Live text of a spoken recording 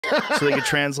so they could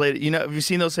translate it. You know, have you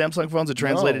seen those Samsung phones that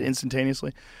translate it No.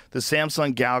 instantaneously? The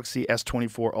Samsung Galaxy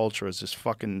S24 Ultra is this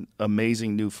fucking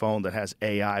amazing new phone that has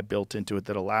AI built into it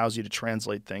that allows you to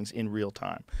translate things in real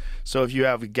time. So if you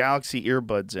have a Galaxy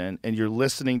earbuds in and you're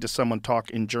listening to someone talk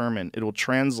in German, it will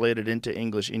translate it into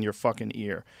English in your fucking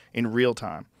ear in real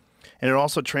time. And it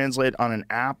also translates on an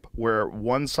app where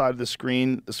one side of the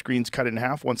screen's cut in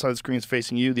half. One side of the screen is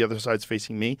facing you, the other side's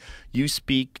facing me. You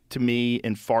speak to me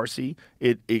in Farsi,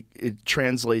 it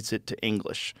translates it to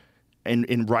English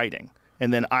in writing.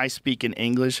 And then I speak in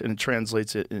English, and it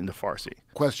translates it into Farsi.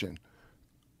 Question.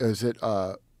 Is it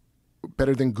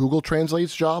better than Google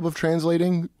Translate's job of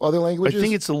translating other languages? I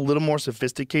think it's a little more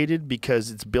sophisticated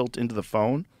because it's built into the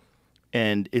phone.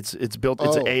 And it's built.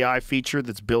 It's an AI feature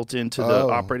that's built into the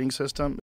operating system.